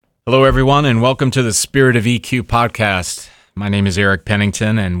Hello, everyone, and welcome to the Spirit of EQ podcast. My name is Eric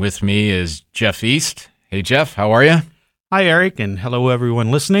Pennington, and with me is Jeff East. Hey, Jeff, how are you? Hi, Eric, and hello,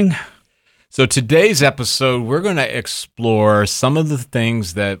 everyone listening. So today's episode, we're going to explore some of the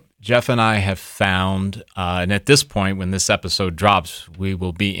things that Jeff and I have found, and at this point, when this episode drops, we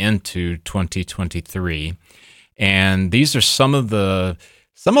will be into 2023. And these are some of them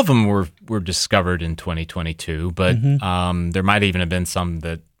were discovered in 2022, but there might even have been some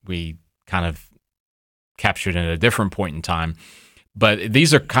that we kind of captured at a different point in time. But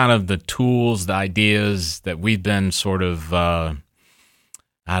these are kind of the tools, the ideas that we've been sort of,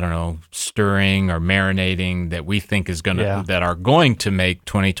 stirring or marinating that we think that are going to make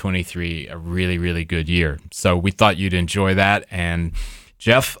 2023 a really, really good year. So we thought you'd enjoy that. And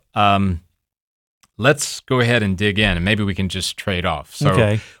Jeff, let's go ahead and dig in, and maybe we can just trade off.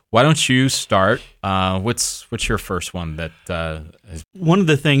 So why don't you start? What's your first one that is... One of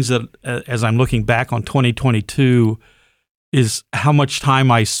the things that, as I'm looking back on 2022, is how much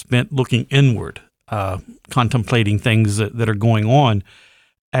time I spent looking inward, contemplating things that are going on.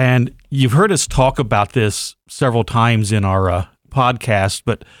 And you've heard us talk about this several times in our podcast,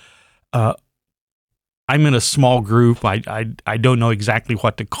 but I'm in a small group. I don't know exactly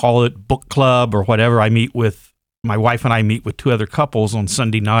what to call it, book club or whatever. My wife and I meet with two other couples on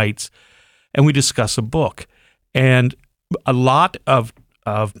Sunday nights, and we discuss a book. And a lot of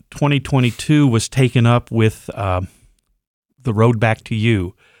 2022 was taken up with The Road Back to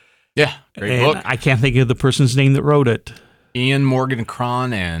You. Yeah, great book. I can't think of the person's name that wrote it. Ian Morgan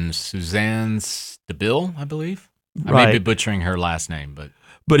Cron and Suzanne Stabile, I believe. Right. I may be butchering her last name,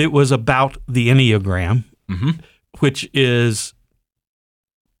 but it was about the Enneagram, which is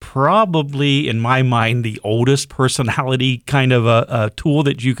probably, in my mind, the oldest personality kind of a tool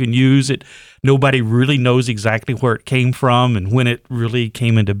that you can use. Nobody really knows exactly where it came from and when it really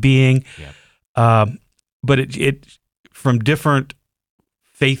came into being. Yep. But it from different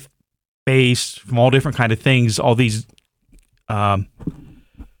faith-based, from all different kind of things, all these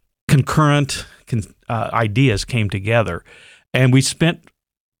concurrent ideas came together. And we spent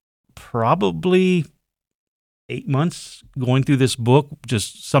probably 8 months going through this book.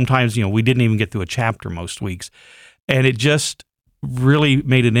 Just sometimes, we didn't even get through a chapter most weeks. And it just really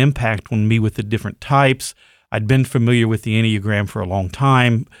made an impact on me with the different types. I'd been familiar with the Enneagram for a long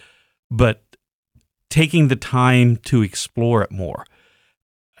time, but taking the time to explore it more.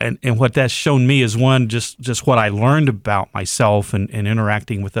 And what that's shown me is, one, just what I learned about myself and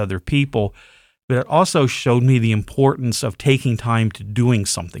interacting with other people, but it also showed me the importance of taking time to doing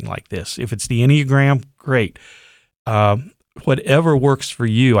something like this. If it's the Enneagram, great. Whatever works for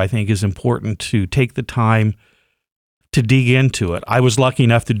you, I think, is important to take the time to dig into it. I was lucky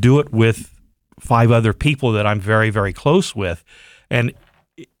enough to do it with 5 other people that I'm very, very close with. And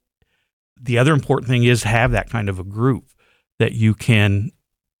the other important thing is have that kind of a group that you can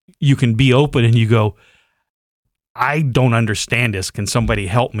be open and you go, I don't understand this. Can somebody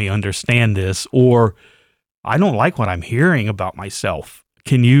help me understand this? Or I don't like what I'm hearing about myself.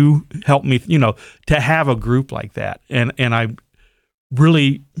 Can you help me, to have a group like that? And I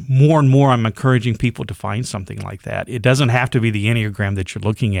really, more and more, I'm encouraging people to find something like that. It doesn't have to be the Enneagram that you're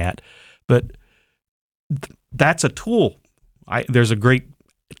looking at, but that's a tool. There's a great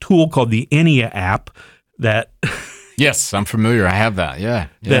tool called the Ennea app that... Yes, I'm familiar. I have that. Yeah.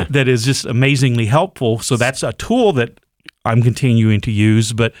 That is just amazingly helpful. So that's a tool that I'm continuing to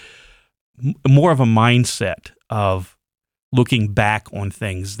use, but more of a mindset of looking back on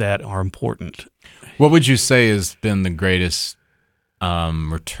things that are important. What would you say has been the greatest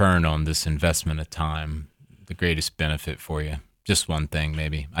return on this investment of time, the greatest benefit for you? Just one thing,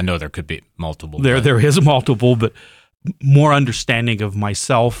 maybe. I know there could be multiple. There is multiple, but more understanding of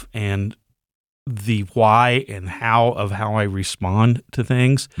myself and the why and how I respond to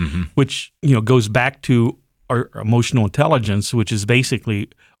things, which goes back to our emotional intelligence, which is basically,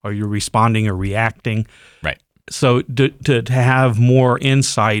 are you responding or reacting? Right. So to have more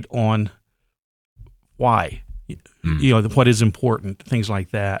insight on why, what is important, things like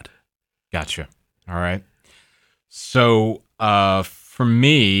that. Gotcha. All right. So for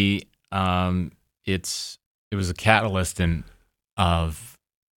me, it was a catalyst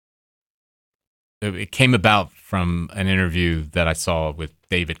it came about from an interview that I saw with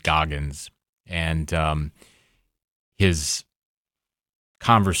David Goggins and his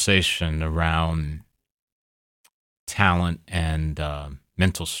conversation around talent and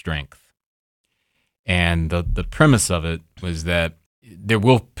mental strength. And the premise of it was that there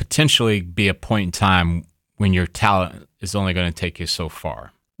will potentially be a point in time when your talent is only going to take you so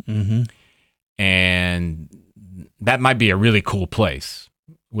far. And that might be a really cool place.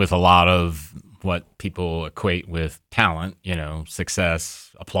 with a lot of what people equate with talent,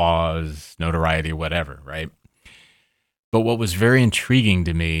 success, applause, notoriety, whatever, right? But what was very intriguing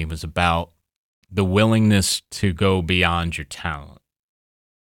to me was about the willingness to go beyond your talent,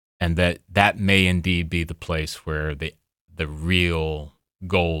 and that may indeed be the place where the real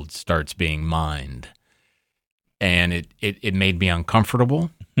gold starts being mined. And it made me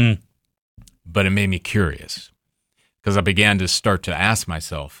uncomfortable, but it made me curious, because I began to start to ask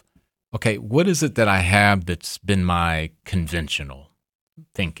myself, okay, what is it that I have that's been my conventional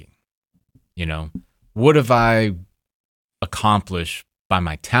thinking? What have I accomplished by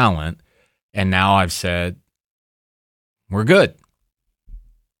my talent? And now I've said, we're good.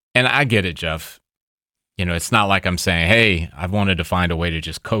 And I get it, Jeff. It's not like I'm saying, hey, I've wanted to find a way to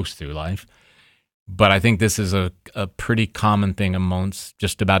just coast through life. But I think this is a pretty common thing amongst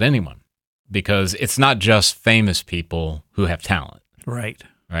just about anyone, because it's not just famous people who have talent. Right.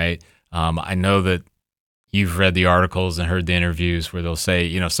 Right. I know that you've read the articles and heard the interviews where they'll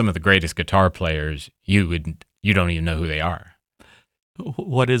say, some of the greatest guitar players, you don't even know who they are.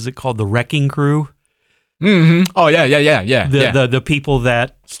 What is it called? The Wrecking Crew? Mm-hmm. Oh, yeah. The people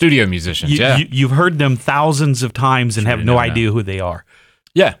that... Studio musicians, You've heard them thousands of times and have no idea who they are.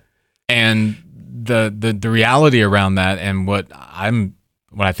 Yeah. And the reality around that, and what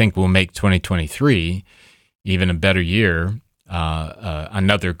I think will make 2023 even a better year,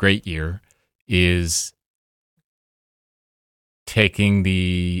 another great year, is taking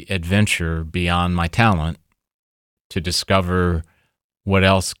the adventure beyond my talent to discover what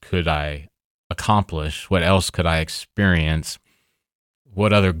else could I accomplish, what else could I experience,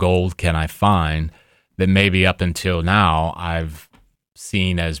 what other gold can I find that maybe up until now I've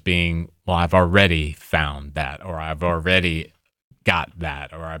seen as being, well, I've already found that, or I've already got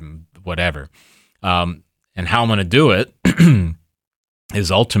that, or I'm whatever. And how I'm going to do it is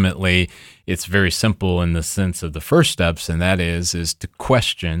ultimately, it's very simple in the sense of the first steps, and that is to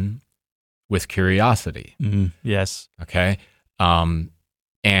question with curiosity. Yes. Okay.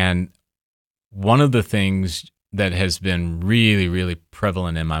 And one of the things that has been really, really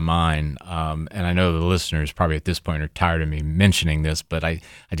prevalent in my mind, and I know the listeners probably at this point are tired of me mentioning this, but I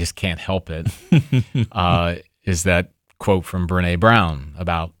just can't help it, is that quote from Brené Brown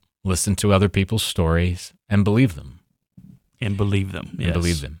about listen to other people's stories and believe them. And believe them. Yes. And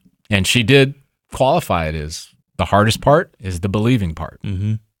believe them. And she did qualify it as the hardest part is the believing part.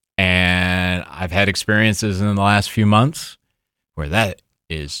 Mm-hmm. And I've had experiences in the last few months where that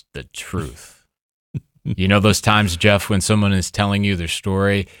is the truth. Those times, Jeff, when someone is telling you their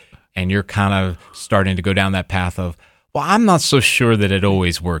story and you're kind of starting to go down that path of, well, I'm not so sure that it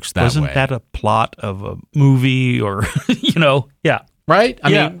always works that way. Wasn't that a plot of a movie or, yeah. Right? I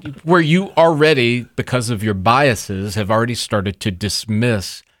mean, where you already, because of your biases, have already started to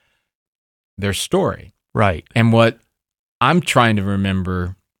dismiss their story. Right. And what I'm trying to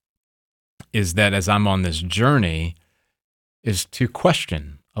remember is that as I'm on this journey is to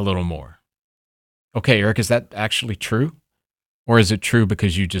question a little more. Okay, Eric, is that actually true? Or is it true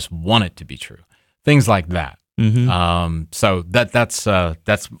because you just want it to be true? Things like that. Mm-hmm. So that's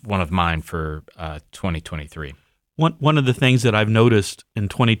one of mine for 2023. One of the things that I've noticed in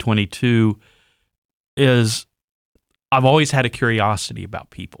 2022 is I've always had a curiosity about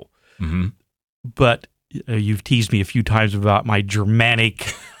people. Mm-hmm. But you've teased me a few times about my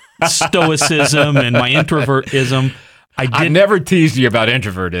Germanic stoicism and my introvertism. I never teased you about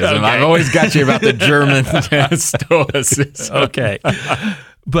introvertism. Okay. I've always got you about the German stoicism. Okay.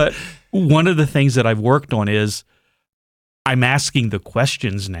 But one of the things that I've worked on is I'm asking the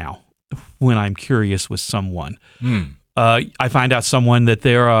questions now when I'm curious with someone. I find out someone that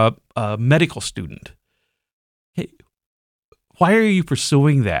they're a medical student. Hey, why are you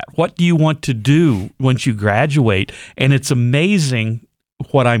pursuing that? What do you want to do once you graduate? And it's amazing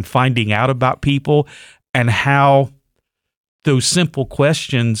what I'm finding out about people and how those simple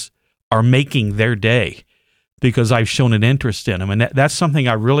questions are making their day because I've shown an interest in them. And that's something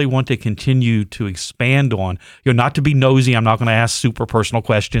I really want to continue to expand on. Not to be nosy. I'm not going to ask super personal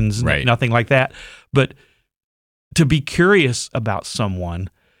questions, right. Nothing like that. But to be curious about someone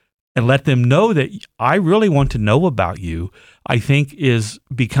and let them know that I really want to know about you, I think is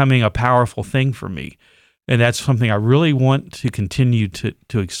becoming a powerful thing for me. And that's something I really want to continue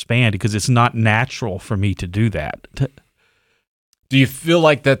to expand because it's not natural for me to do that. Do you feel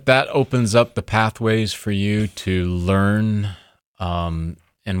like that opens up the pathways for you to learn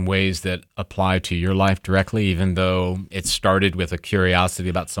in ways that apply to your life directly, even though it started with a curiosity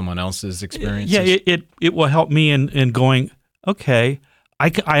about someone else's experiences? Yeah, it will help me in going, okay,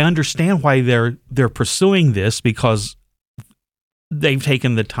 I understand why they're pursuing this because they've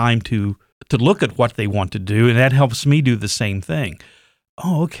taken the time to look at what they want to do, and that helps me do the same thing.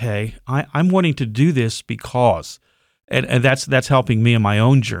 Oh, okay, I'm wanting to do this because, and that's helping me in my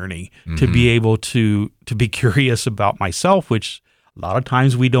own journey to be able to be curious about myself, which a lot of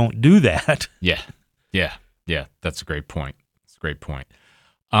times we don't do that. Yeah. That's a great point.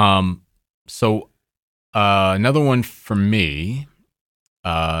 So another one for me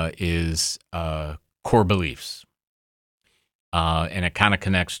is core beliefs, and it kind of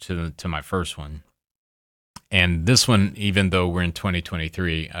connects to my first one. And this one, even though we're in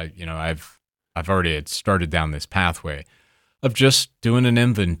 2023, I've already had started down this pathway of just doing an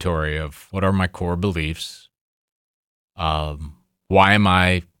inventory of what are my core beliefs.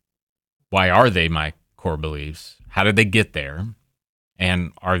 Why are they my core beliefs? How did they get there?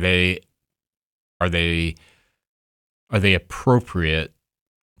 And are they appropriate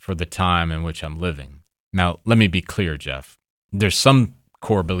for the time in which I'm living? Now, let me be clear, Jeff. There's some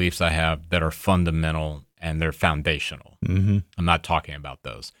core beliefs I have that are fundamental and they're foundational. Mm-hmm. I'm not talking about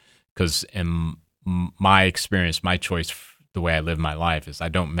those because in my experience, my choice, the way I live my life is I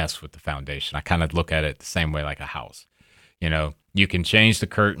don't mess with the foundation. I kind of look at it the same way like a house. You can change the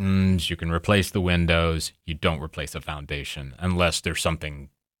curtains, you can replace the windows, you don't replace a foundation unless there's something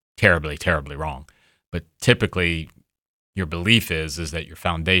terribly, terribly wrong. But typically, your belief is that your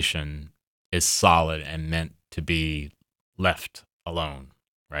foundation is solid and meant to be left alone,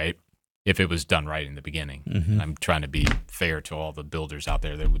 right? If it was done right in the beginning. Mm-hmm. I'm trying to be fair to all the builders out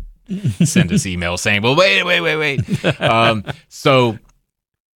there that would send us emails saying, well, wait. So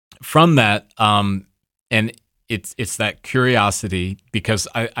from that, and it's that curiosity, because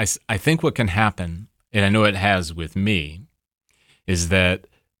I think what can happen, and I know it has with me, is that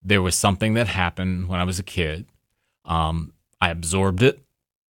there was something that happened when I was a kid. I absorbed it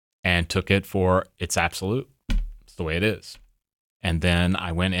and took it for its absolute. It's the way it is. And then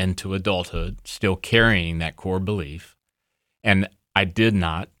I went into adulthood still carrying that core belief, and I did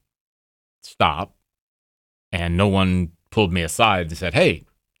not stop, and no one pulled me aside and said, hey,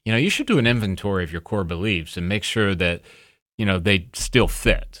 you should do an inventory of your core beliefs and make sure that, they still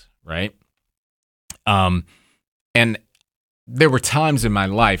fit, right? And there were times in my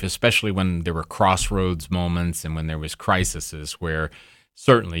life, especially when there were crossroads moments and when there was crises, where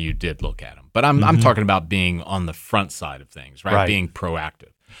certainly you did look at them. But I'm talking about being on the front side of things, right? Being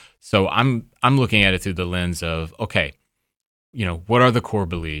proactive. So I'm looking at it through the lens of, okay, what are the core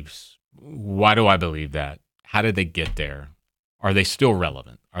beliefs? Why do I believe that? How did they get there? Are they still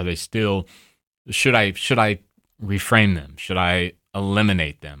relevant? Are they still, should I reframe them? Should I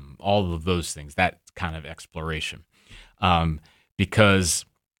eliminate them? All of those things, that kind of exploration. Because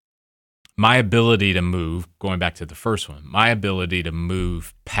my ability to move, going back to the first one, my ability to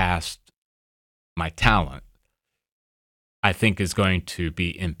move past my talent, I think is going to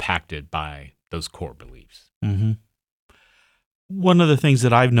be impacted by those core beliefs. Mm-hmm. One of the things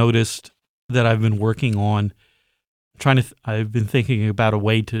that I've noticed that I've been working on, I've been thinking about a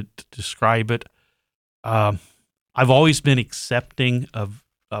way to describe it. I've always been accepting of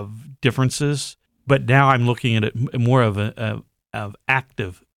differences, but now I'm looking at it more of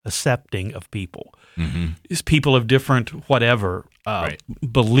active accepting of people. Mm-hmm. It's people of different whatever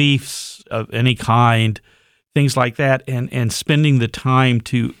beliefs of any kind, things like that, and spending the time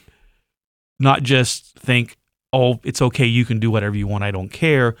to not just think, oh, it's okay, you can do whatever you want, I don't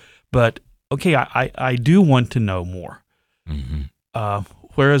care, but okay, I do want to know more. Mm-hmm.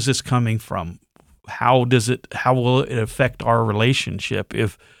 Where is this coming from? How will it affect our relationship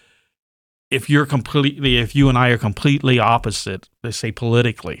if you and I are completely opposite, let's say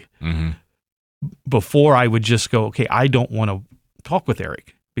politically? Mm-hmm. Before I would just go, okay, I don't want to talk with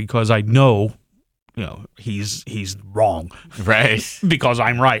Eric because I know, he's wrong, right? Because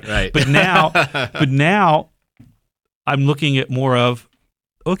I'm right. Right. But now I'm looking at more of,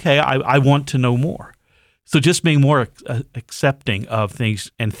 okay, I want to know more. So just being more accepting of things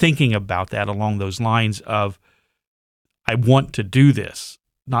and thinking about that along those lines of, I want to do this,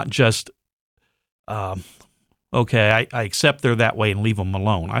 not just, okay, I accept they're that way and leave them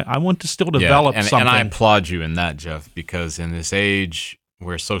alone. I want to still develop something. And I applaud you in that, Jeff, because in this age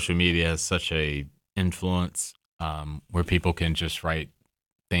where social media has such a influence, where people can just write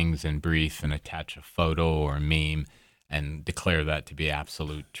things in brief and attach a photo or a meme and declare that to be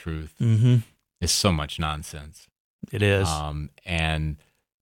absolute truth, mm-hmm. is so much nonsense. It is. And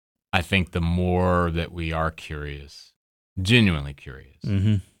I think the more that we are curious, genuinely curious,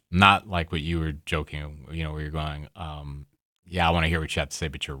 mm-hmm. not like what you were joking, where you're going, yeah, I want to hear what you have to say,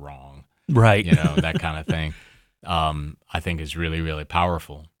 but you're wrong. Right. That kind of thing, I think is really, really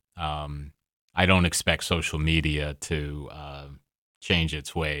powerful. I don't expect social media to change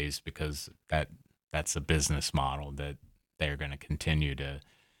its ways, because that's a business model that they're going to continue to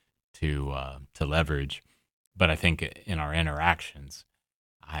leverage. But I think in our interactions,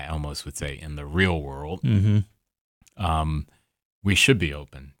 I almost would say in the real world, we should be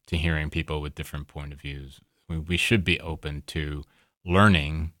open to hearing people with different point of views. We should be open to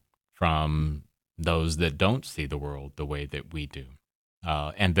learning from those that don't see the world the way that we do,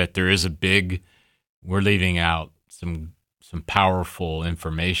 and that there is we're leaving out some powerful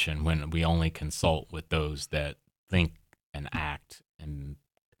information when we only consult with those that think and act and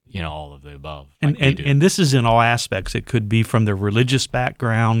all of the above. And this is in all aspects. It could be from their religious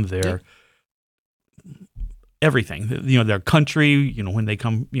background, their everything. Their country. When they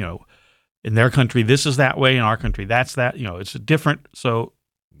come, in their country this is that way, in our country that's that. It's different. So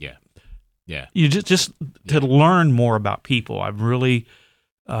yeah. You just to learn more about people. I've really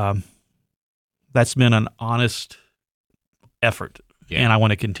that's been an honest effort, and I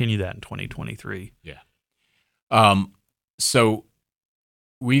want to continue that in 2023. Yeah. So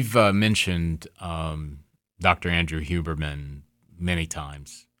we've mentioned Dr. Andrew Huberman many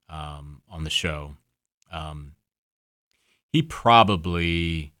times on the show. He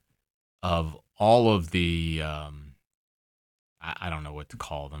probably, of all of the, I don't know what to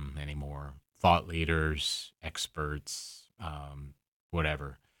call them anymore, thought leaders, experts,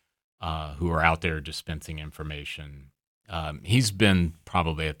 whatever, who are out there dispensing information, he's been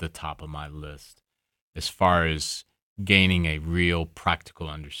probably at the top of my list as far as gaining a real practical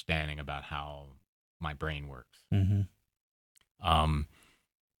understanding about how my brain works.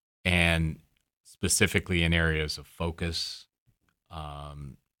 And specifically in areas of focus,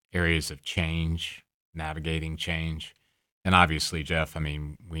 areas of change, navigating change. And obviously, Jeff, I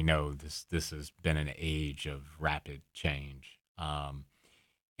mean, we know this has been an age of rapid change.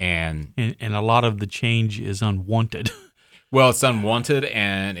 And a lot of the change is unwanted. Well, it's unwanted,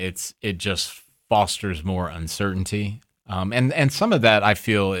 and it just fosters more uncertainty. And some of that I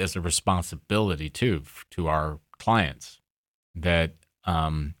feel is a responsibility too to our clients, that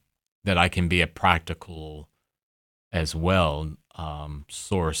I can be a practical as well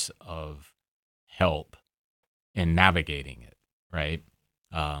source of help in navigating it, right?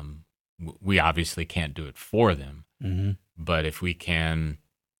 We obviously can't do it for them, but if we can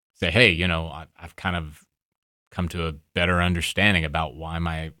say, hey, I've kind of come to a better understanding about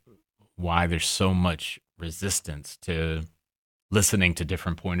why there's so much resistance to listening to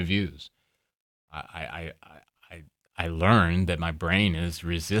different point of views. I learned that my brain is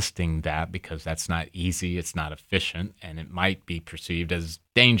resisting that because that's not easy, it's not efficient, and it might be perceived as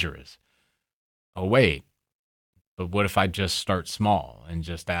dangerous. Oh, wait, but what if I just start small and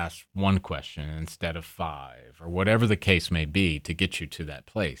just ask one question instead of 5, or whatever the case may be, to get you to that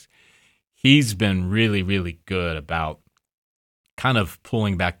place? He's been really, really good about kind of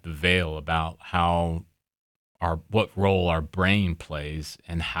pulling back the veil about what role our brain plays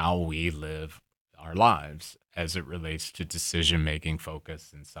and how we live our lives as it relates to decision making,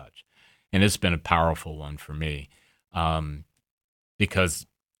 focus, and such. And it's been a powerful one for me, because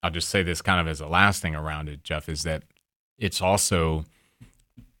I'll just say this kind of as a last thing around it, Jeff, is that it's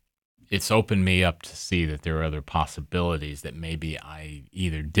opened me up to see that there are other possibilities that maybe I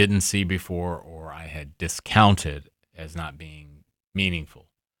either didn't see before or I had discounted as not being meaningful.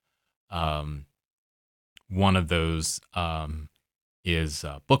 One of those is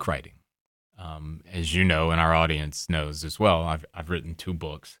book writing. As you know, and our audience knows as well, I've written 2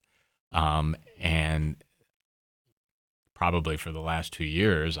 books, and probably for the last 2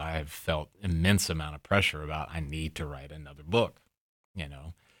 years, I have felt immense amount of pressure about I need to write another book, and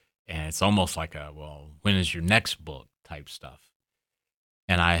it's almost like when is your next book type stuff.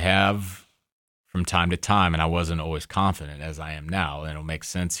 And I have from time to time, and I wasn't always confident as I am now, and it'll make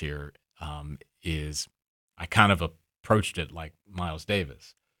sense here, is I kind of approached it like Miles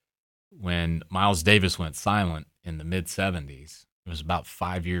Davis. When Miles Davis went silent in the mid-'70s, it was about a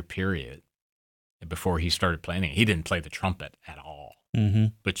 5-year period before he started playing. He didn't play the trumpet at all,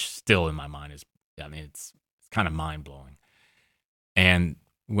 which still in my mind it's kind of mind-blowing. And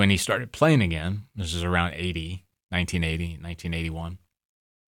when he started playing again, this is around 1980, 1981,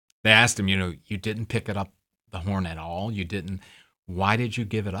 they asked him, you didn't pick it up the horn at all? Why did you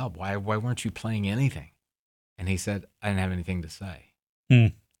give it up? Why weren't you playing anything? And he said, I didn't have anything to say.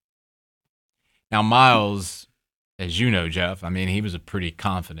 Now, Miles, as you know, Jeff, I mean, he was a pretty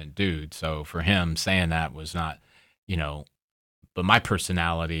confident dude. So for him, saying that was not, but my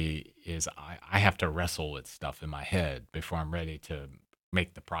personality is I have to wrestle with stuff in my head before I'm ready to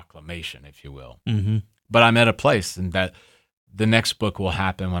make the proclamation, if you will. But I'm at a place and that the next book will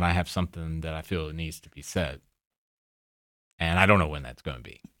happen when I have something that I feel needs to be said. And I don't know when that's going to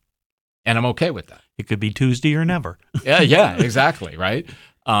be. And I'm okay with that. It could be Tuesday or never. Yeah, exactly, right?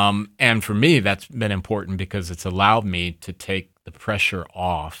 And for me, that's been important because it's allowed me to take the pressure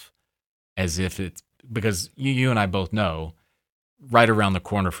off as if it's, because you and I both know right around the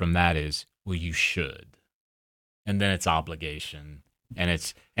corner from that is, well, you should. And then it's obligation.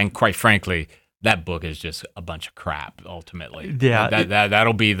 And quite frankly, that book is just a bunch of crap ultimately. Yeah.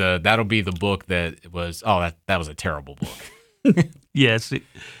 That'll be the book that was, that was a terrible book. Yes.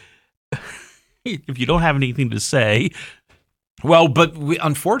 If you don't have anything to say. Well, but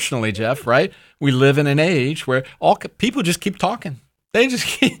unfortunately, Jeff, right? We live in an age where people just keep talking. They just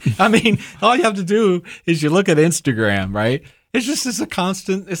keep, I mean, all you have to do is you look at Instagram, right? It's a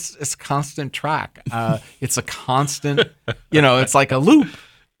constant track. It's a constant, it's like a loop,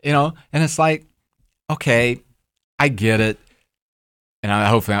 and it's like, okay, I get it. And I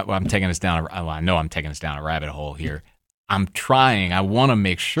hope that I'm taking us down. I know I'm taking us down a rabbit hole here. I want to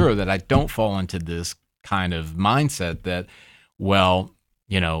make sure that I don't fall into this kind of mindset that, well,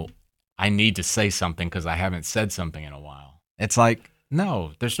 I need to say something because I haven't said something in a while. It's like,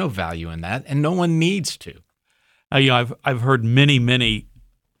 no, there's no value in that, and no one needs to. I've heard many,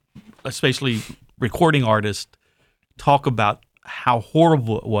 especially recording artists, talk about how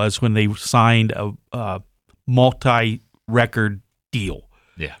horrible it was when they signed a multi-record deal.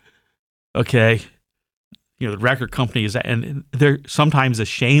 Yeah. Okay. The record company and they're sometimes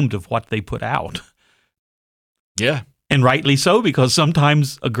ashamed of what they put out. Yeah. And rightly so, because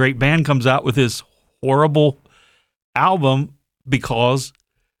sometimes a great band comes out with this horrible album because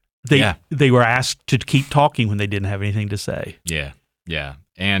they were asked to keep talking when they didn't have anything to say. Yeah, yeah.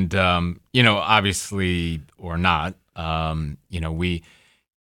 And, obviously or not, we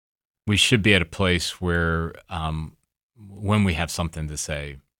should be at a place where when we have something to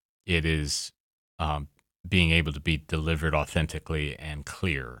say, it is being able to be delivered authentically and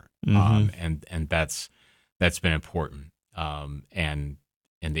clear. Mm-hmm. And that's been important. And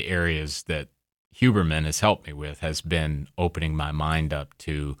in the areas that Huberman has helped me with has been opening my mind up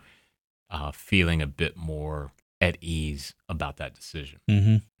to feeling a bit more at ease about that decision.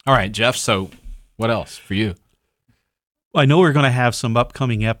 Mm-hmm. All right, Jeff, so what else for you? I know we're going to have some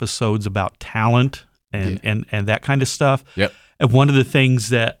upcoming episodes about talent and that kind of stuff. Yep. And one of the things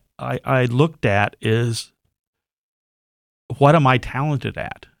that I looked at is, what am I talented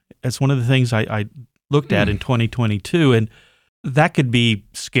at? It's one of the things I looked at in 2022, and that could be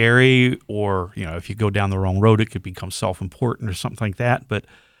scary, or if you go down the wrong road, it could become self-important or something like that. But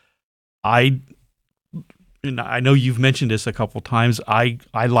I know you've mentioned this a couple times. I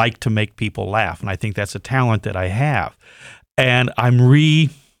like to make people laugh, and I think that's a talent that I have, and I'm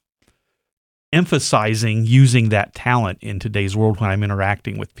emphasizing using that talent in today's world when I'm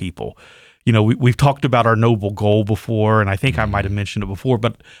interacting with people. We've talked about our noble goal before, and I think I might have mentioned it before,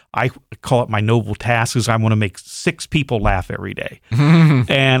 but I call it my noble task, is I want to make 6 people laugh every day.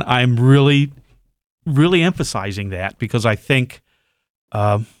 And I'm really, really emphasizing that because I think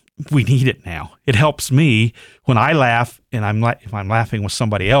we need it now. It helps me when I laugh, and if I'm laughing with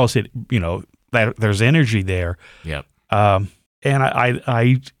somebody else, that there's energy there. Yep. And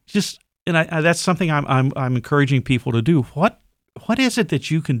I that's something I'm encouraging people to do. What is it that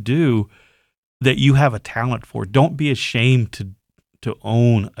you can do that you have a talent for? Don't be ashamed to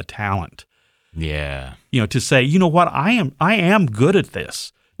own a talent. Yeah. To say, what, I am good at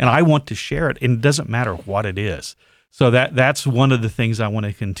this, and I want to share it, and it doesn't matter what it is. So that's one of the things I want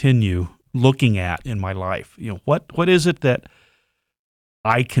to continue looking at in my life. What is it that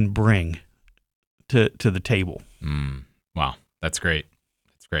I can bring to the table? Wow, that's great.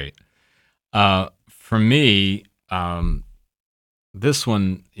 That's great. For me, this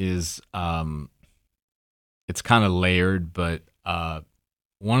one is it's kind of layered, but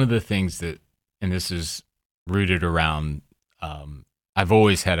one of the things that, and this is rooted around, I've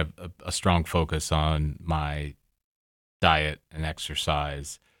always had a strong focus on my diet and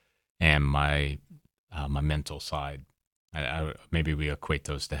exercise and my mental side. Maybe we equate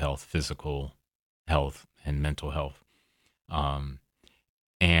those to health, physical health and mental health.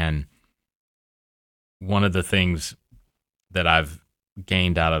 And one of the things that I've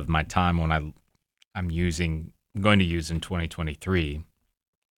gained out of my time when I'm going to use in 2023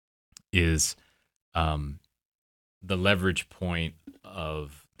 is the leverage point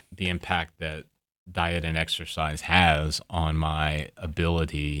of the impact that diet and exercise has on my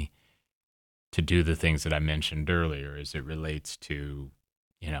ability to do the things that I mentioned earlier as it relates to,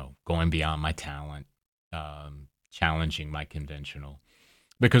 going beyond my talent, challenging my conventional.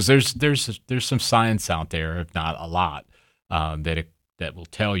 Because there's some science out there, if not a lot, that will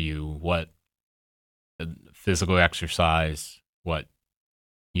tell you what physical exercise, what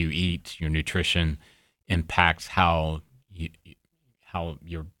you eat, your nutrition impacts how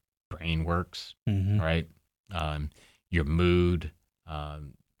your brain works, right? Your mood,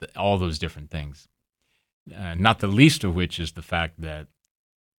 all those different things. Not the least of which is the fact that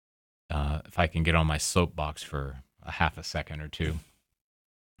if I can get on my soapbox for a half a second or two,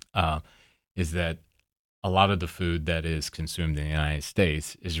 is that a lot of the food that is consumed in the United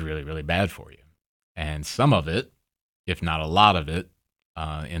States is really, really bad for you. And some of it, if not a lot of it,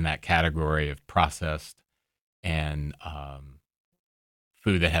 in that category of processed and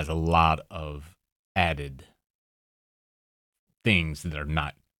food that has a lot of added things that are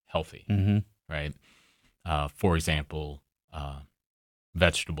not healthy, right? For example,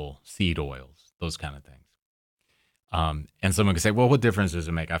 vegetable seed oils, those kind of things. And someone could say, well, what difference does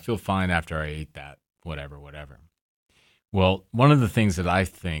it make? I feel fine after I ate that, whatever. Well, one of the things that I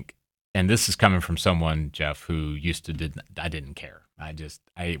think, and this is coming from someone, Jeff, who I didn't care. I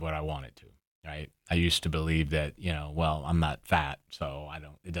ate what I wanted to, right? I used to believe that, well, I'm not fat, so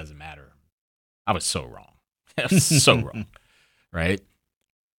it doesn't matter. I was so wrong. So wrong, right?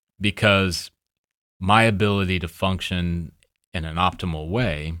 Because my ability to function in an optimal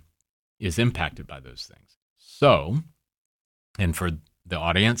way is impacted by those things. So, and for the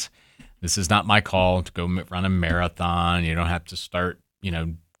audience, this is not my call to go run a marathon. You don't have to start,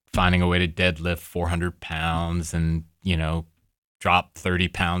 finding a way to deadlift 400 pounds and, drop 30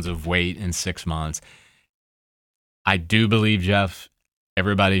 pounds of weight in 6 months. I do believe, Jeff,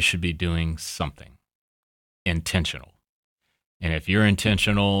 everybody should be doing something intentional. And if your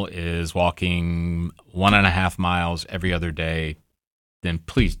intentional is walking 1.5 miles every other day, then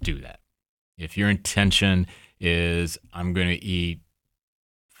please do that. If your intention is, I'm going to eat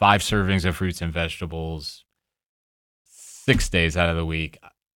 5 servings of fruits and vegetables 6 days out of the week,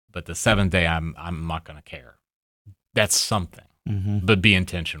 but the 7th day I'm not going to care. That's something, but be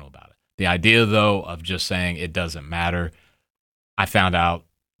intentional about it. The idea, though, of just saying it doesn't matter, I found out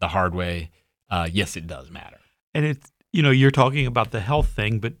the hard way, yes, it does matter. And it's, you're talking about the health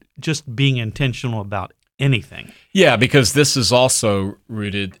thing, but just being intentional about anything. Yeah, because this is also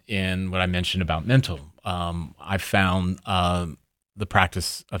rooted in what I mentioned about mental. I found the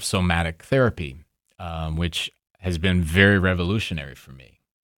practice of somatic therapy, which has been very revolutionary for me.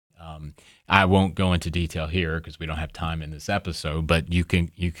 I won't go into detail here because we don't have time in this episode, but you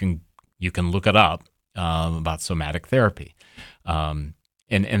can look it up about somatic therapy, and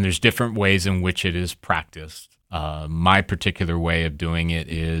there's different ways in which it is practiced. My particular way of doing it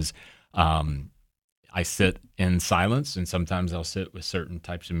is I sit in silence, and sometimes I'll sit with certain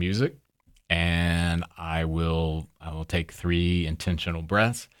types of music, and I will take 3 intentional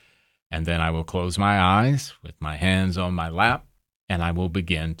breaths, and then I will close my eyes with my hands on my lap, and I will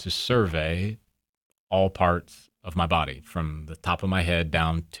begin to survey all parts of my body from the top of my head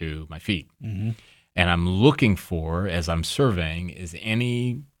down to my feet. And I'm looking for, as I'm surveying, is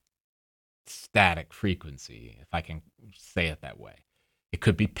any static frequency, if I can say it that way. It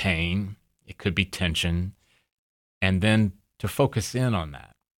could be pain, it could be tension, and then to focus in on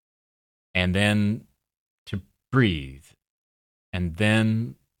that, and then to breathe, and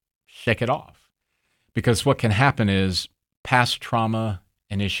then shake it off. Because what can happen is past trauma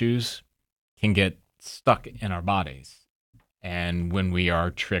and issues can get stuck in our bodies. And when we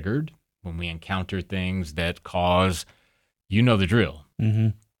are triggered, when we encounter things that cause, the drill,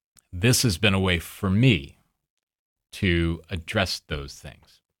 this has been a way for me to address those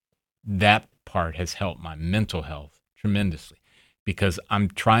things. That part has helped my mental health tremendously because I'm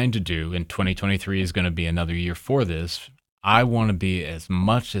trying to do, and 2023 is going to be another year for this, I want to be as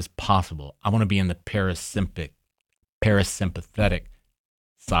much as possible. I want to be in the parasympathetic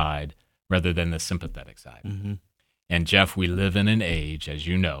side rather than the sympathetic side. And Jeff, we live in an age, as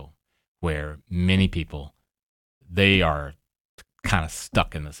you know, where many people, they are kind of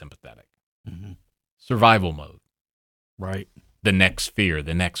stuck in the sympathetic survival mode. Right. The next fear,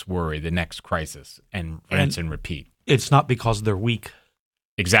 the next worry, the next crisis, and rinse and repeat. It's not because they're weak.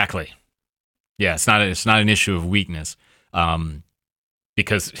 Exactly. Yeah, it's not an issue of weakness.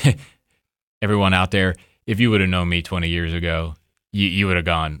 Because everyone out there, if you would have known me 20 years ago, you would have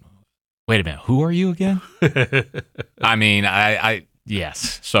gone, wait a minute, who are you again? I mean,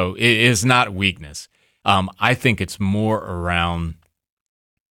 yes. So it is not weakness. I think it's more around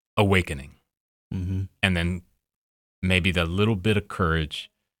awakening, and then maybe the little bit of courage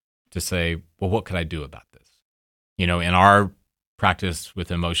to say, well, what could I do about this? In our practice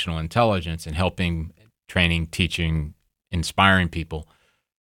with emotional intelligence and helping, training, teaching, inspiring people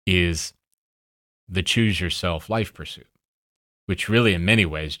is the choose yourself life pursuit, which really in many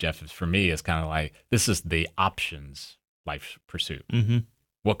ways, Jeff, is for me is kind of like, this is the options life pursuit. Mm-hmm.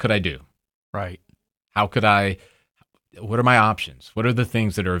 What could I do? Right. What are my options? What are the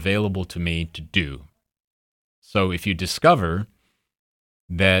things that are available to me to do? So if you discover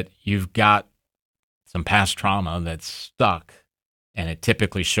that you've got some past trauma that's stuck, and it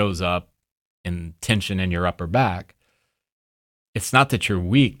typically shows up in tension in your upper back, it's not that you're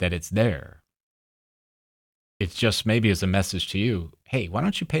weak, that it's there. It's just maybe as a message to you, hey, why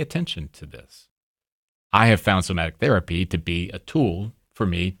don't you pay attention to this? I have found somatic therapy to be a tool for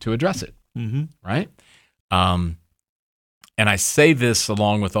me to address it, Mm-hmm. right? And I say this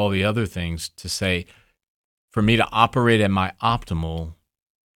along with all the other things to say, for me to operate at my optimal,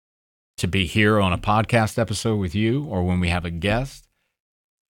 to be here on a podcast episode with you or when we have a guest,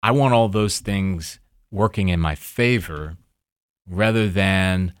 I want all those things working in my favor rather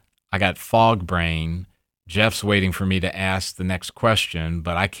than I got fog brain. Jeff's waiting for me to ask the next question,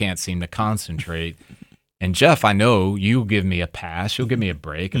 but I can't seem to concentrate. And Jeff, I know you'll give me a pass. You'll give me a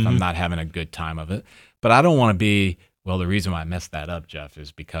break if I'm not having a good time of it. But I don't want to be, well, the reason why I messed that up, Jeff,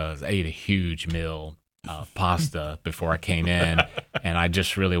 is because I ate a huge meal of pasta before I came in, and I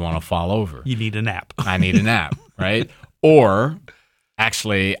just really want to fall over. You need a nap. I need a nap, right? Or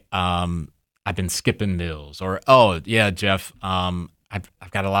actually, I've been skipping meals. Or, oh, yeah, Jeff, I've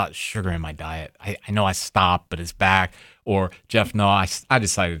got a lot of sugar in my diet. I know I stopped, but it's back. Or, Jeff, no, I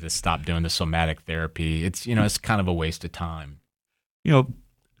decided to stop doing the somatic therapy. It's, it's kind of a waste of time.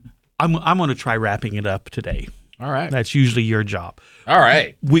 I'm going to try wrapping it up today. All right. That's usually your job. All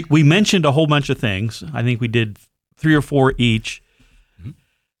right. We mentioned a whole bunch of things. I think we did 3 or 4 each. Mm-hmm.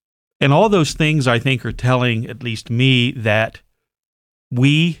 And all those things, I think, are telling at least me that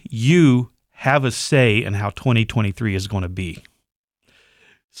you have a say in how 2023 is going to be.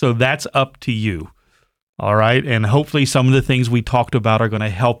 So that's up to you. All right. And hopefully some of the things we talked about are going to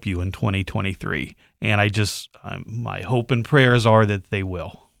help you in 2023. And my hope and prayers are that they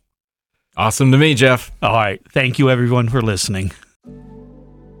will. Awesome to me, Jeff. All right. Thank you, everyone, for listening.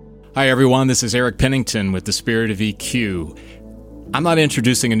 Hi, everyone. This is Eric Pennington with The Spirit of EQ. I'm not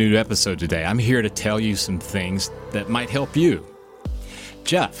introducing a new episode today. I'm here to tell you some things that might help you.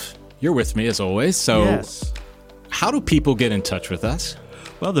 Jeff, you're with me as always. So yes. How do people get in touch with us?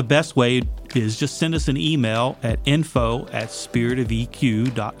 Well, the best way is just send us an email at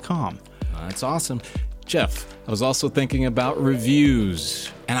info@spiritofeq.com. That's awesome. Jeff, I was also thinking about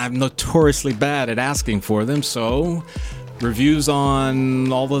reviews, and I'm notoriously bad at asking for them, so reviews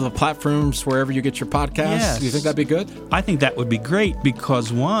on all of the platforms, wherever you get your podcasts. Yes. Do you think that'd be good? I think that would be great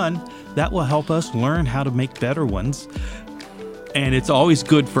because, one, that will help us learn how to make better ones, and it's always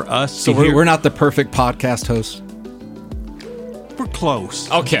good for us So to hear. we're not the perfect podcast host? We're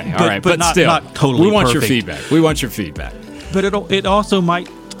close. Okay, all right, but not, still, not totally we want perfect. your feedback. We want your feedback. But it also might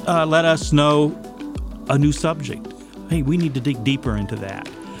let us know a new subject. Hey, we need to dig deeper into that.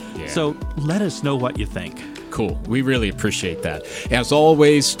 Yeah. So let us know what you think. Cool. We really appreciate that. As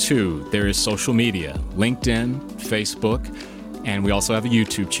always, too, there is social media, LinkedIn, Facebook, and we also have a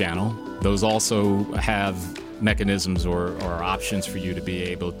YouTube channel. Those also have mechanisms or options for you to be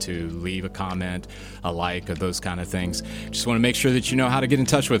able to leave a comment, a like, or those kind of things. Just want to make sure that you know how to get in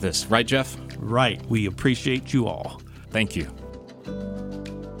touch with us. Right, Jeff? Right. We appreciate you all. Thank you.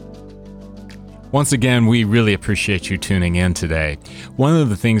 Once again, we really appreciate you tuning in today. One of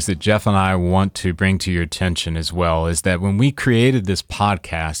the things that Jeff and I want to bring to your attention as well is that when we created this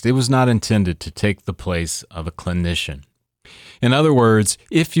podcast, it was not intended to take the place of a clinician. In other words,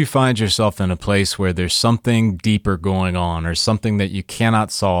 if you find yourself in a place where there's something deeper going on or something that you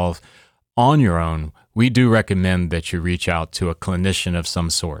cannot solve on your own, we do recommend that you reach out to a clinician of some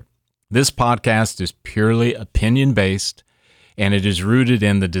sort. This podcast is purely opinion-based, and it is rooted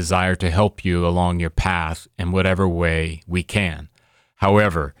in the desire to help you along your path in whatever way we can.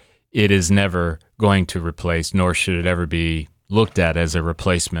 However, it is never going to replace, nor should it ever be looked at as a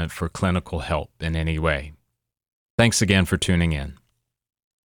replacement for clinical help in any way. Thanks again for tuning in.